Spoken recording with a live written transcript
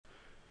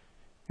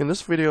In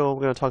this video,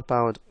 we're going to talk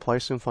about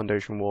placing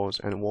foundation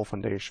walls and wall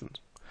foundations.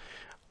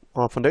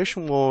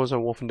 Foundation walls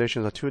and wall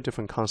foundations are two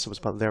different concepts,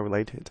 but they're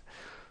related.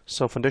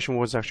 So foundation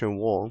wall is actually a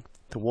wall.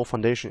 The wall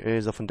foundation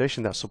is a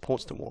foundation that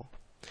supports the wall,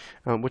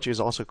 which is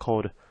also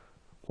called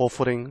wall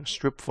footing,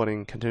 strip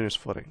footing, continuous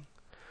footing.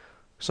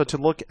 So to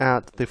look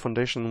at the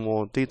foundation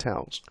wall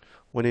details,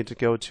 we need to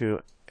go to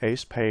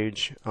ACE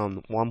page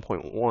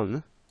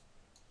 1.1.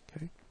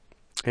 Okay,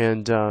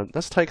 and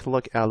let's take a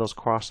look at those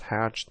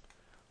cross-hatched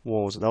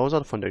walls. Those are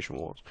the foundation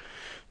walls.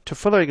 To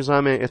further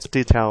examine its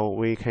detail,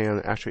 we can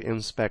actually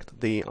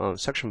inspect the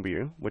section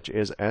view, which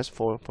is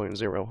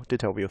S4.0,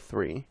 detail view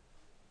 3.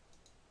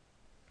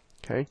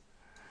 Okay.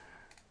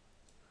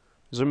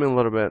 Zoom in a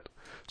little bit.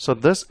 So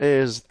this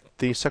is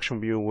the section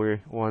view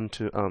we want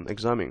to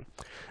examine.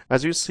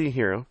 As you see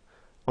here,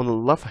 on the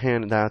left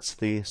hand, that's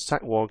the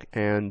sidewalk,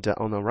 and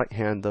on the right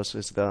hand, this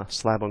is the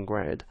slab on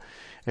grade.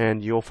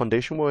 And your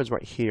foundation wall is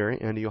right here,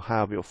 and you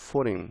have your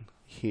footing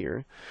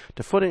here.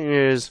 The footing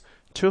is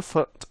 2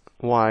 foot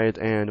wide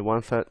and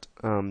 1 foot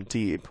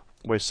deep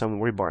with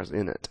some rebars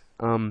in it.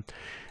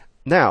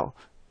 Now,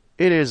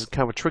 it is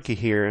kind of tricky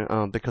here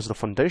because the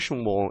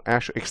foundation wall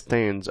actually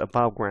extends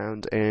above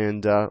ground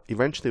and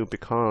eventually will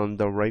become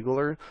the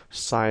regular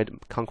side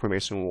concrete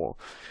mason wall.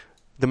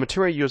 The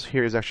material used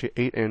here is actually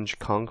 8-inch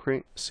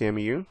concrete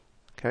CMU.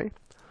 Okay,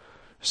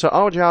 so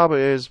our job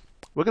is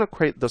we're going to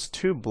create those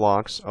 2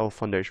 blocks of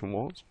foundation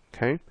walls.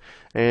 Okay,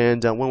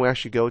 and when we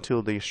actually go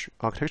to the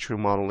architectural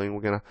modeling,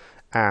 we're going to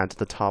add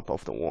the top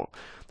of the wall.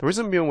 The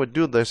reason being we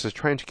do this is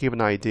trying to give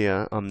an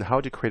idea on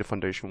how to create a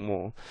foundation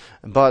wall.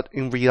 But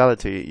in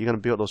reality, you're going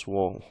to build this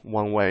wall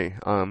one way,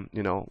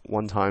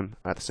 one time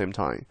at the same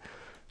time.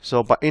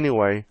 So, but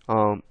anyway,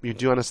 you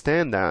do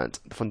understand that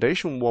the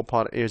foundation wall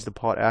part is the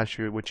part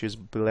actually which is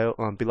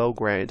below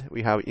grade.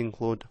 We have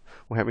include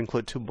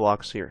 2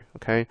 blocks here.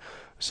 Okay,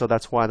 so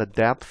that's why the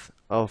depth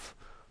of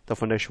the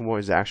foundation wall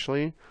is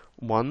actually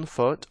 1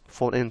 foot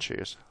 4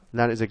 inches.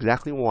 That is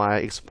exactly why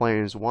it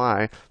explains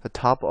why the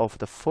top of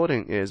the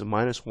footing is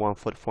minus 1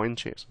 foot 4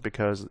 inches,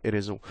 because it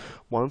is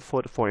 1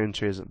 foot 4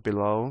 inches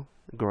below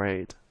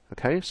grade.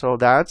 Okay, so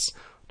that's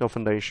the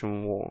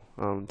foundation wall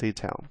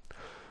detail.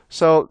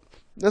 So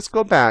let's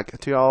go back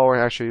to our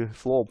actually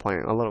floor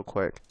plan a little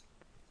quick.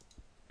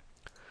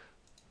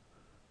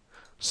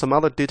 Some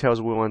other details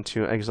we want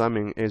to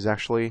examine is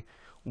actually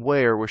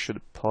where we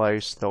should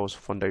place those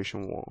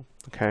foundation wall.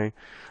 Okay,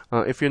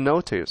 if you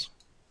notice,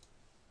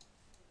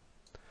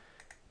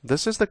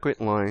 this is the grid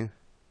line,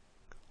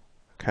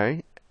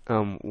 okay,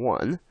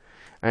 1,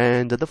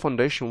 and the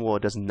foundation wall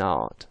does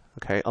not,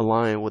 okay,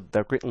 align with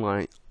the grid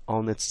line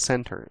on its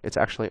center. It's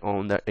actually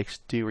on the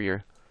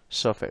exterior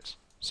surface.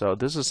 So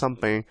this is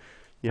something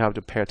you have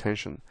to pay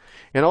attention.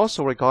 And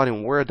also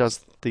regarding where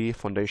does the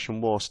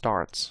foundation wall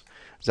starts,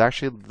 it's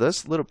actually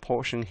this little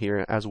portion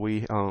here, as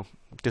we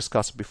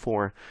discussed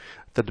before.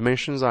 The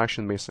dimensions are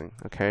actually missing.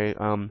 Okay,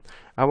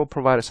 I will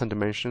provide some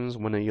dimensions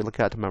when you look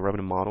at my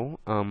revenue model,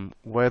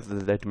 with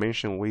the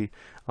dimension we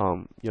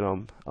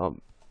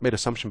made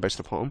assumption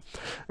based upon.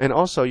 And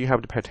also you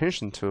have to pay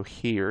attention to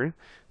here,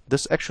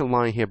 this extra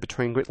line here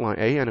between grid line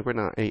A and grid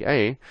line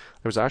AA.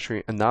 There's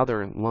actually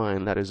another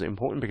line that is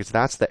important because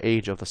that's the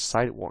edge of the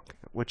sidewalk,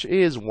 which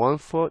is 1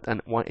 foot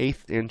and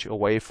 1/8 inch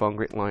away from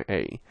grid line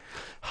A.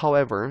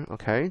 However,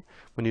 okay,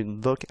 when you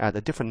look at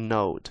a different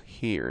node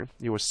here,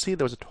 you will see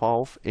there's a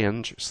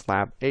 12-inch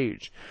slab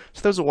edge.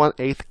 So there's a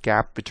 1/8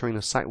 gap between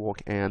the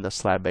sidewalk and the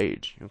slab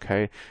edge.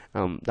 Okay,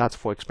 that's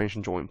for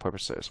expansion joint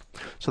purposes.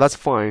 So that's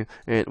fine,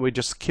 and we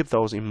just keep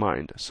those in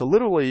mind. So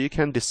literally, you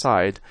can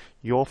decide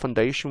your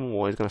foundation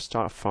wall is going to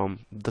start from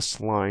this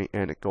line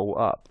and go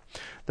up.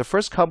 The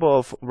first couple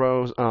of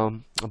rows,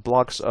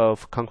 blocks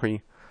of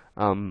concrete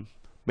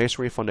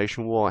masonry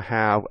foundation wall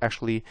have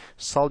actually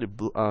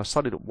solid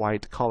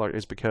white color,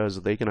 is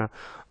because they're gonna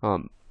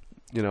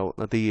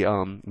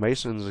the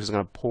masons is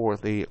gonna pour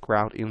the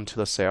grout into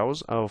the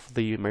cells of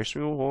the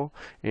masonry wall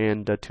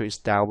and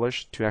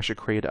to actually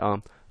create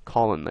a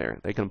column there.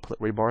 They can put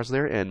rebars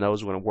there, and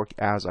those are gonna work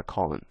as a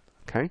column.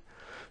 Okay,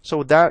 so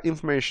with that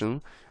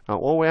information,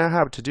 all we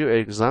have to do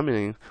is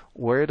examining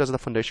where does the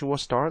foundation wall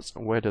starts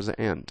and where does it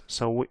end.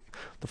 So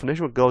the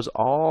foundation wall goes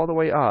all the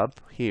way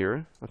up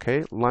here.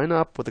 Okay, line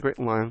up with the grid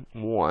line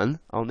 1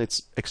 on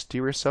its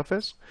exterior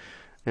surface,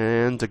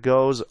 and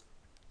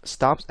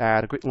stops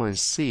at grid line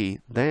C.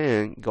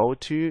 Then go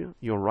to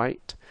your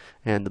right,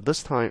 and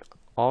this time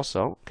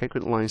also, okay,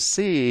 grid line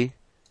C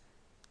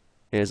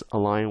is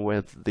aligned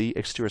with the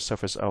exterior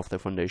surface of the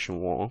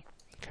foundation wall.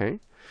 Okay,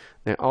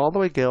 then all the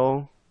way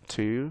go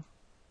to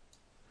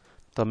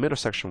the middle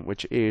section,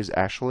 which is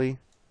actually,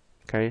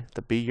 okay,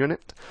 the B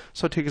unit.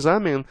 So to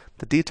examine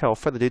the detail,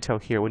 further detail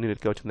here, we need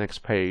to go to the next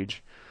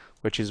page,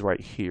 which is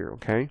right here.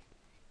 Okay,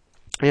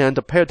 and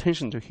to pay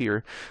attention to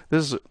here,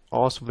 this is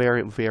also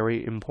very,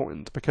 very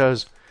important,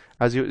 because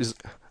as you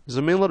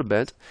zoom in a little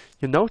bit,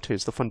 you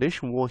notice the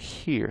foundation wall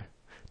here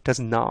does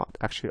not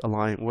actually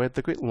align with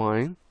the grid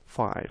line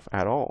 5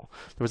 at all.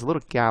 There was a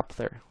little gap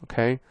there.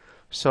 Okay,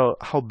 so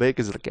how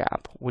big is the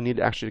gap? We need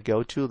to actually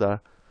go to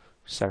the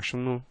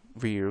sectional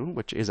view,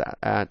 which is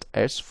at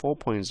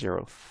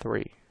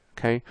S4.03.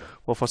 Okay,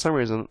 well, for some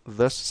reason,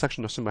 this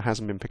sectional symbol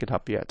hasn't been picked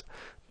up yet,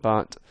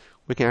 but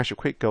we can actually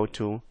quick go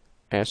to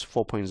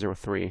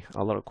S4.03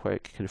 a little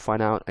quick to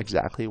find out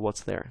exactly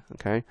what's there.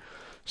 Okay,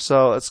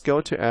 so let's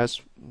go to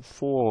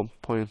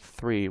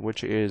S4.3,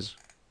 which is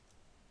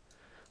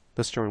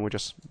the drawing we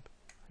just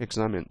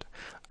examined.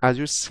 As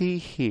you see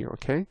here,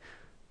 okay,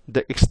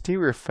 the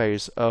exterior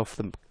face of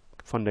the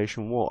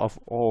foundation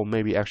wall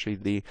maybe actually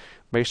the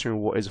masonry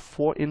wall is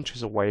 4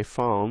 inches away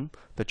from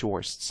the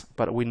joists,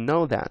 but we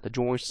know that the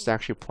joist is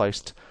actually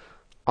placed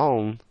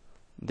on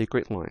the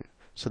grid line.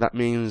 So that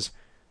means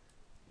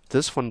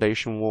this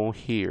foundation wall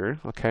here,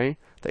 okay,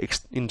 the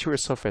interior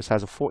surface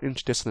has a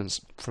 4-inch distance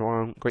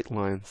from grid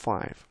line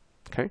 5.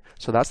 Okay,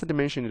 so that's the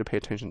dimension you need to pay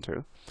attention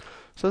to.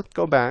 So let's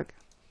go back,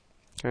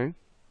 okay,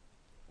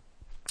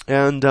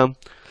 and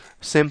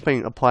same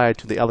thing applied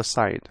to the other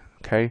side.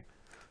 Okay,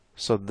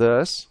 so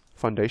this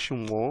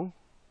foundation wall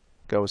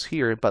goes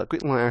here, but the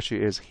grid line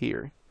actually is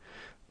here.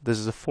 This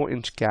is a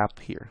 4-inch gap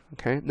here.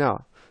 Okay,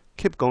 now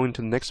keep going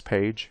to the next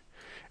page,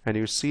 and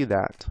you see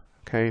that.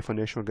 Okay,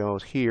 foundation wall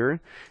goes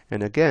here,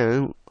 and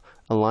again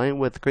align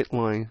with grid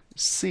line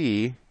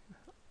C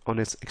on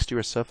its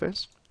exterior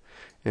surface,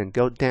 and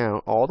go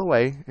down all the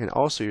way. And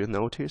also you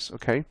notice,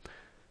 okay,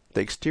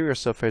 the exterior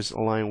surface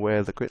align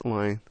with the grid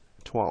line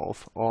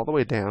 12 all the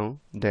way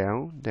down,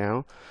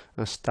 down,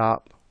 and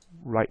stop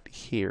right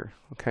here.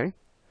 Okay,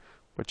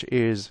 which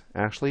is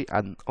actually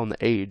on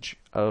the edge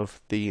of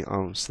the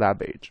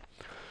slab edge.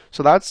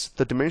 So that's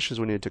the dimensions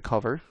we need to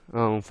cover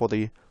for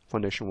the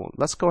foundation wall.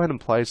 Let's go ahead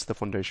and place the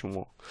foundation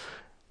wall.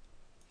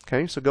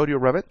 Okay, so go to your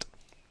Revit.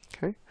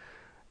 Okay,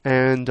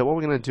 and what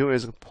we're going to do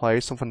is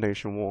place some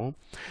foundation wall.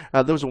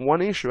 There's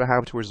one issue I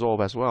have to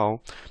resolve as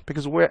well,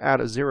 because we're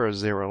at a 0,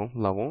 0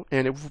 level,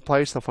 and if we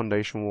place the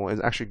foundation wall,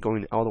 it's actually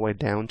going all the way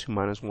down to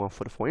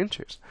 -144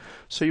 inches.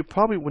 So you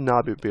probably would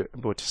not be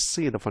able to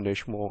see the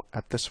foundation wall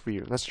at this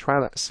view. Let's try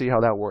that, see how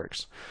that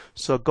works.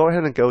 So go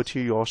ahead and go to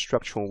your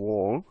structural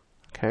wall,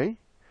 okay,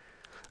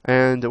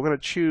 and we're going to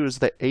choose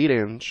the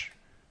 8-inch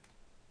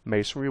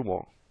masonry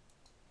wall.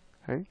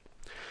 Okay,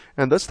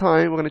 and this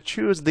time we're going to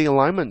choose the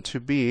alignment to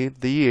be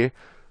the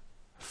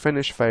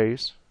finish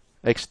face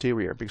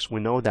exterior, because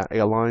we know that it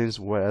aligns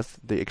with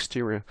the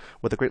exterior,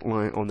 with the grid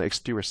line on the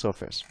exterior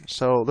surface.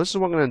 So this is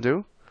what I'm going to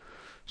do.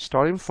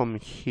 Starting from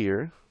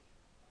here,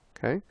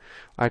 okay,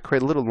 I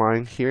create a little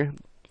line here.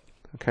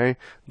 Okay,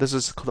 this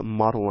is called a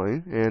model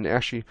line, and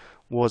actually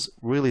was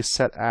really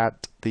set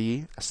at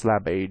the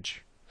slab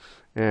edge.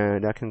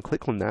 And I can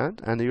click on that,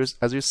 and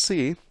as you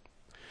see,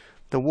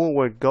 the wall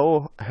will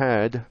go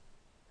ahead,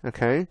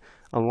 okay,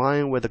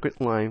 align with the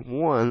grid line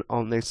 1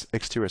 on this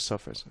exterior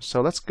surface.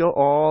 So let's go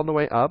all the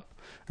way up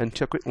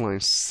until grid line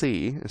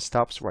C. It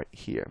stops right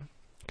here,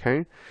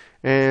 okay,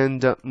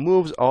 and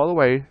moves all the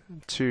way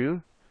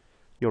to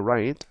your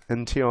right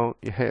until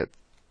you hit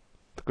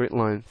the grid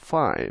line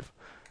 5.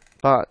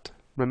 But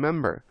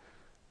remember,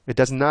 it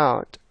does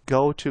not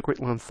go to grid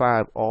line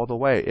 5 all the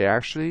way. It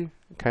actually,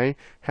 okay,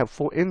 have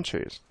 4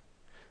 inches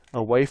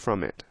away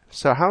from it.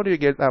 So how do you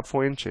get that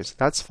 4 inches?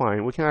 That's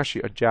fine. We can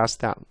actually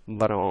adjust that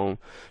later on.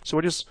 So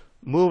we'll just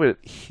move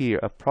it here,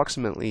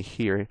 approximately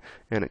here,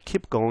 and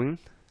keep going.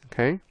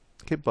 Okay,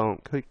 keep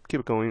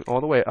going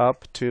all the way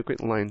up to grid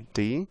line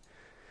D,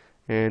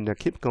 and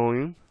keep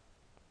going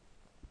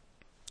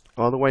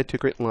all the way to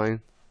grid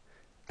line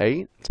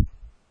 8.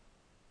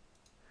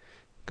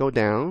 Go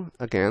down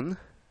again.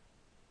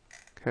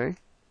 Okay,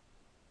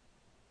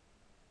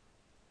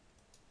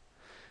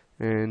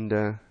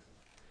 and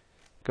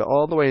go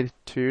all the way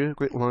to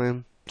grid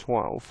line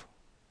 12,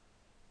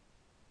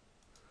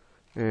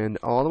 and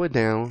all the way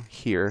down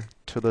here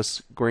to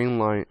this green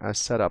line I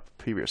set up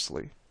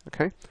previously.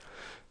 Okay,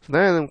 so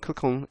then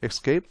click on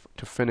escape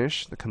to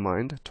finish the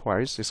command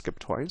twice, escape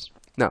twice.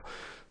 Now,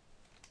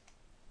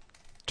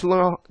 to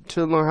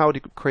learn how to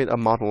create a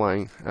model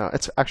line,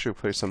 it's actually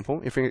pretty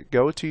simple. If you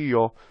go to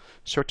your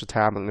search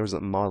tab and there's a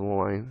model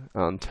line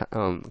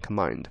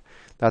command,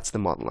 that's the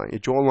model line. You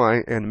draw a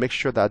line and make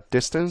sure that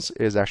distance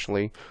is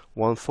actually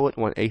 1 foot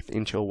 1/8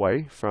 inch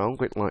away from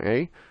grid line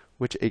A,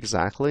 which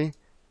exactly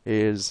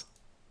is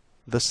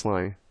this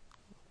line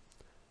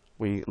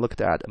we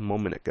looked at a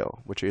moment ago,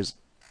 which is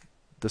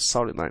the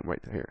solid line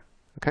right here.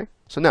 Okay,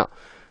 so now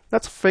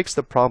let's fix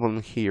the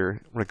problem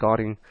here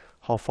regarding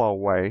how far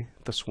away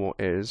this wall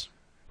is.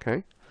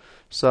 Okay,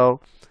 so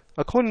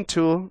according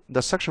to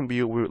the section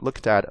view we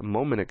looked at a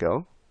moment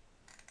ago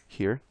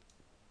here,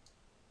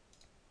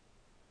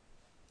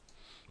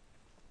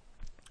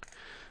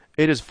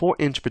 it is 4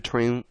 inch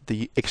between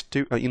the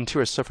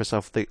interior surface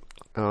of the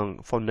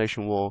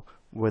foundation wall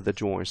with the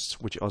joists,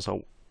 which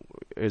also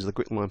is the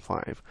grid line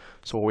 5.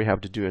 So what we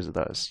have to do is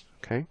this.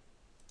 Okay,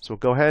 so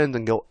go ahead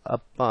and go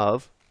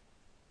above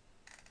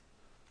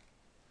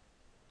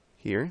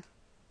here.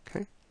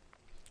 Okay,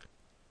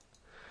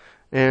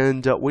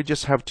 and we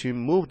just have to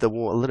move the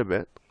wall a little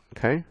bit.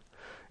 Okay,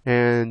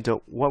 And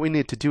what we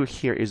need to do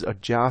here is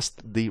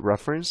adjust the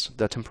reference,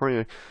 the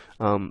temporary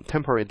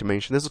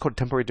dimension. This is called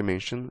temporary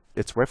dimension.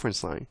 It's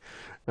reference line.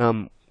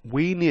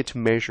 We need to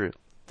measure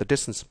the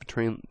distance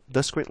between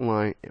this straight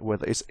line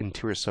with its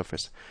interior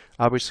surface.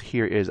 Obviously,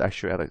 here is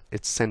actually at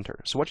its center.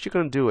 So what you're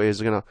going to do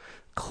is you're going to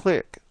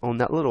click on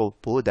that little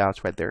blue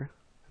dot right there.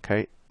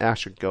 Okay, it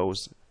actually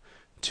goes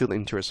to the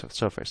interior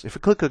surface. If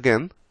you click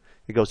again,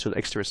 it goes to the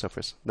exterior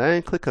surface.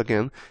 Then click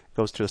again, it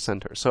goes to the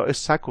center. So it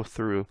cycles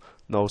through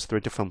those 3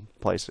 different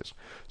places.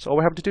 So all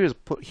we have to do is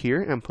put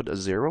here and put a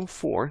 0,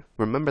 4.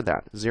 Remember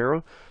that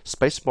 0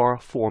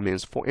 spacebar 4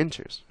 means 4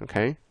 inches.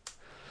 Okay.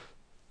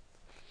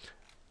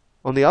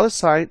 On the other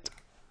side,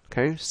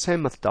 okay,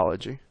 same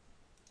methodology.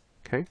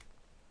 Okay,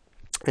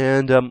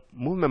 and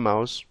move my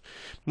mouse,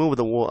 move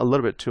the wall a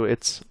little bit to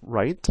its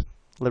right,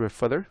 a little bit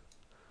further,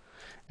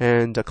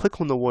 and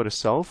click on the wall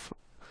itself.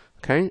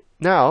 Okay,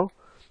 now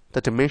the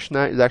dimension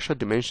is actually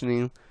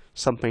dimensioning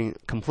something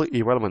completely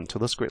irrelevant to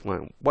this straight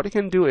line. What you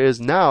can do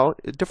is now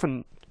a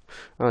different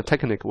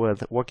technique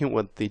with working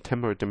with the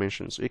temporary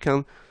dimensions. You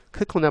can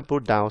click on that blue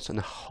dot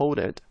and hold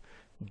it,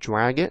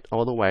 drag it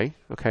all the way,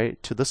 okay,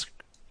 to this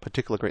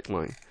particular straight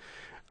line.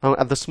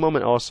 At this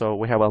moment also,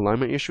 we have an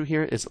alignment issue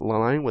here. It's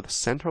aligned with the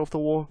center of the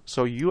wall,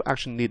 so you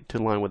actually need to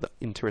align with the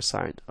interior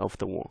side of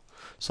the wall.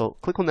 So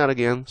click on that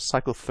again,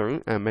 cycle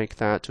through, and make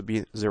that to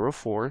be 0,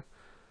 4.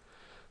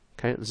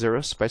 Okay,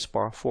 0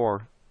 spacebar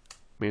 4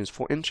 means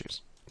 4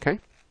 inches. Okay,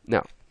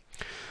 now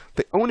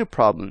the only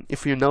problem,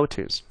 if you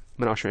notice,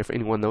 I'm not sure if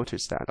anyone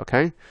noticed that.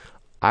 Okay,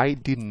 I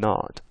did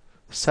not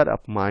set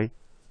up my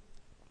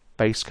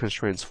base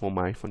constraints for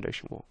my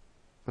foundation wall.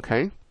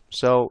 Okay,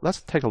 so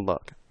let's take a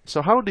look.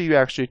 So how do you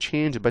actually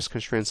change the base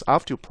constraints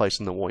after you place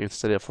in the wall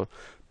instead of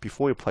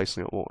before you place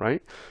in the wall,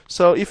 right?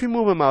 So if you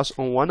move a mouse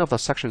on one of the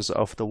sections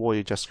of the wall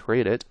you just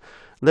created,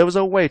 there was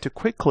a way to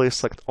quickly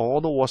select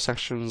all the wall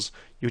sections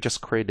you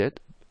just created,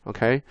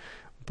 okay?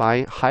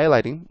 By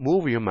highlighting,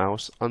 move your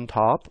mouse on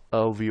top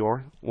of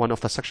one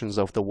of the sections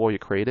of the wall you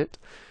created,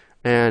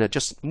 and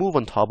just move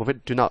on top of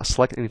it. Do not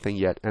select anything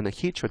yet, and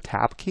hit your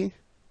tab key,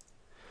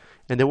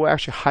 and it will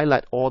actually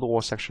highlight all the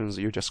wall sections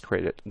you just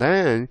created.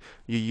 Then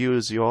you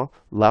use your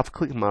left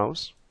click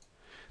mouse.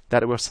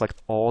 That will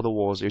select all the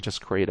walls you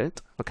just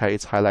created. Okay,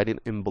 it's highlighted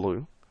in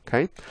blue.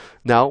 Okay,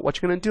 now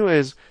what you're going to do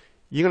is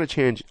you're going to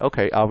change.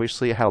 Okay,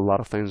 obviously I have a lot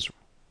of things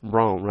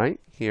wrong right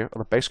here.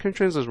 The base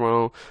constraints is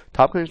wrong,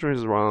 top constraints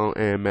is wrong,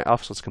 and my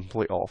offset is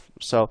completely off.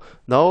 So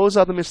those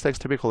are the mistakes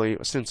typically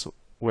since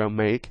we'll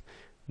make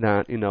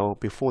that, you know,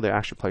 before they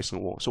actually place in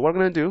the wall. So what I'm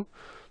going to do,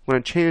 we're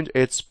going to change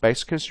its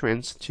base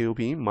constraints to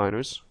be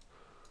minus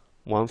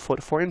 1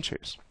 foot 4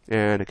 inches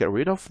and get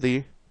rid of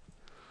the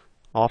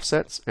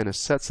offsets, and it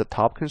sets the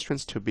top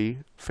constraints to be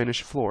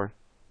finished floor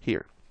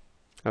here.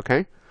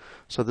 Okay,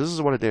 so this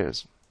is what it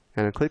is,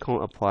 and I click on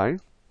apply,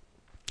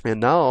 and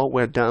now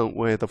we're done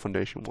with the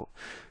foundation wall.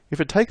 If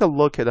you take a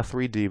look at the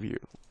 3D view,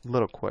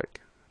 little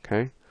quick,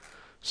 okay,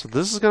 so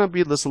this is going to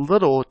be this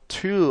little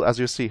 2, as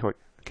you see here,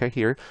 okay,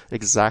 here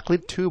exactly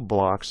 2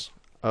 blocks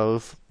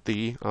of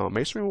the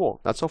masonry wall.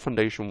 That's our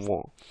foundation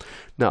wall.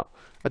 Now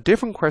a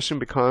different question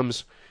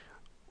becomes,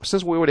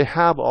 since we already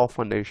have our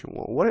foundation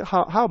wall,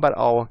 how about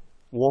our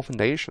wall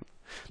foundation?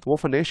 The wall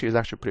foundation is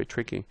actually pretty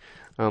tricky.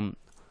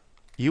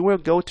 You will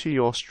go to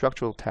your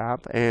structural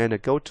tab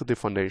and go to the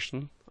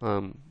foundation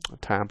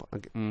tab,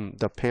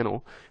 the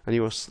panel, and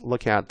you will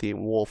look at the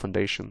wall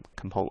foundation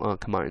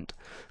command.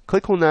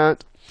 Click on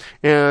that,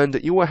 and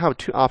you will have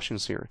 2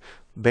 options here: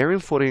 bearing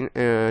footing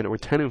and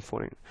retaining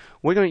footing.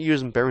 We're going to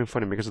use bearing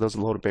footing because there's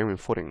a lot of bearing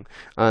footing.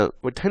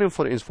 Retaining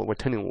footing is for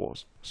retaining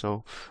walls,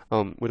 so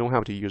we don't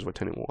have to use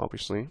retaining wall,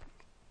 obviously.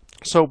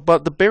 So,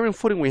 but the bearing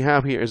footing we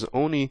have here is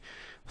only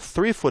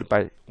 3 foot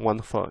by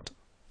 1 foot.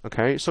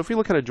 Okay, so if you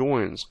look at the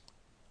drawings,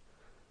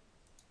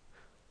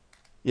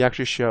 it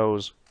actually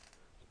shows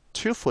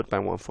 2 foot by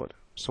 1 foot.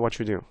 So what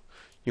you do,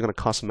 you're going to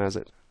customize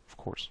it, of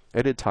course.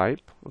 Edit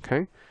type,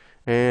 okay,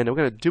 and we're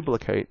going to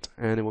duplicate,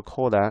 and we'll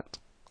call that,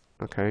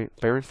 okay,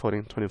 bearing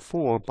footing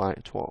 24 by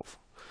 12.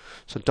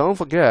 So don't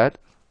forget,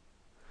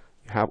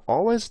 you have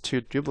always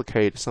to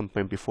duplicate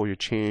something before you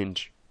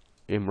change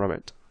in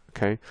Revit.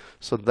 Okay,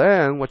 so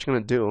then what you're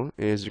going to do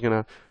is you're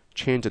going to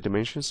change the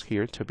dimensions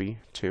here to be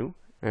 2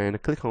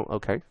 and click on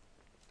OK.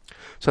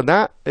 So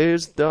that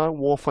is the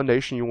wall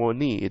foundation you will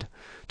need.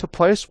 To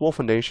place wall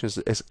foundations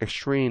is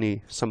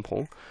extremely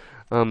simple.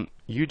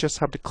 You just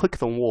have to click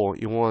the wall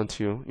you want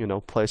to,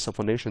 place a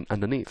foundation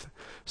underneath.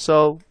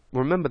 So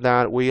remember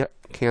that we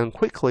can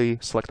quickly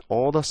select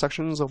all the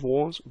sections of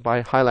walls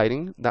by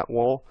highlighting that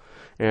wall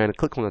and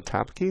click on the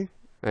tab key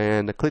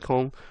and click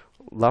on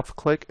left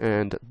click,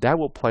 and that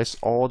will place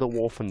all the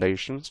wall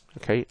foundations,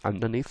 okay,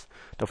 underneath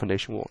the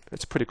foundation wall.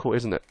 It's pretty cool,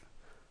 isn't it?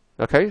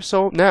 Okay,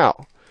 so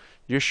now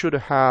you should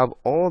have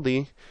all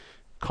the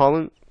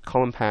column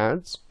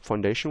pads,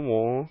 foundation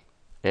wall,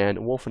 and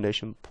wall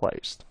foundation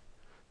placed.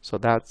 So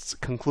that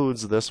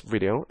concludes this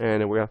video,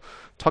 and we'll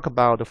talk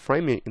about the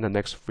framing in the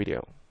next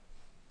video.